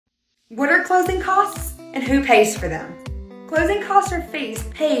What are closing costs and who pays for them? Closing costs are fees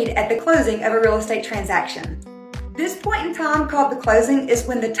paid at the closing of a real estate transaction. This point in time called the closing is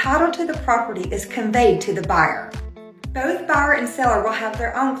when the title to the property is conveyed to the buyer. Both buyer and seller will have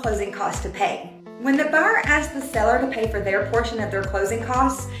their own closing costs to pay. When the buyer asks the seller to pay for their portion of their closing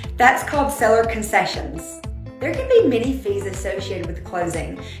costs, that's called seller concessions. There can be many fees associated with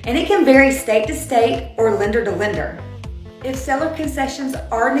closing, and it can vary state to state or lender to lender. If seller concessions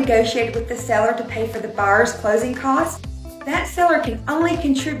are negotiated with the seller to pay for the buyer's closing costs, that seller can only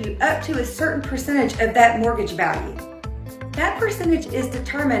contribute up to a certain percentage of that mortgage value. That percentage is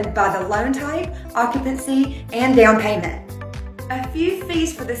determined by the loan type, occupancy, and down payment. A few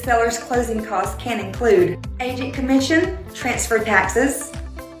fees for the seller's closing costs can include agent commission, transfer taxes,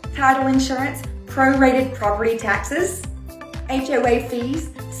 title insurance, prorated property taxes, HOA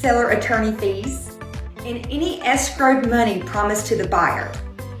fees, seller attorney fees, and any escrowed money promised to the buyer.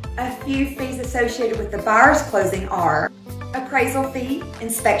 A few fees associated with the buyer's closing are appraisal fee,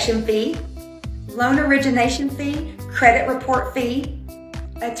 inspection fee, loan origination fee, credit report fee,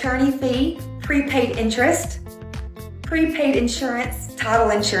 attorney fee, prepaid interest, prepaid insurance,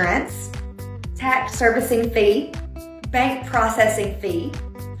 title insurance, tax servicing fee, bank processing fee,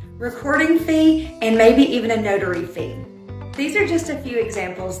 recording fee, and maybe even a notary fee. These are just a few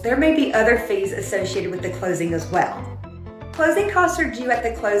examples. There may be other fees associated with the closing as well. Closing costs are due at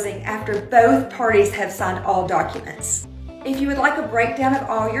the closing after both parties have signed all documents. If you would like a breakdown of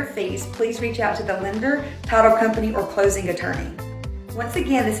all your fees, please reach out to the lender, title company, or closing attorney. Once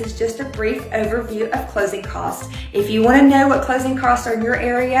again, this is just a brief overview of closing costs. If you want to know what closing costs are in your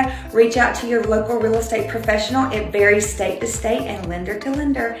area, reach out to your local real estate professional. It varies state to state and lender to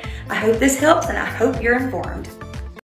lender. I hope this helps, and I hope you're informed.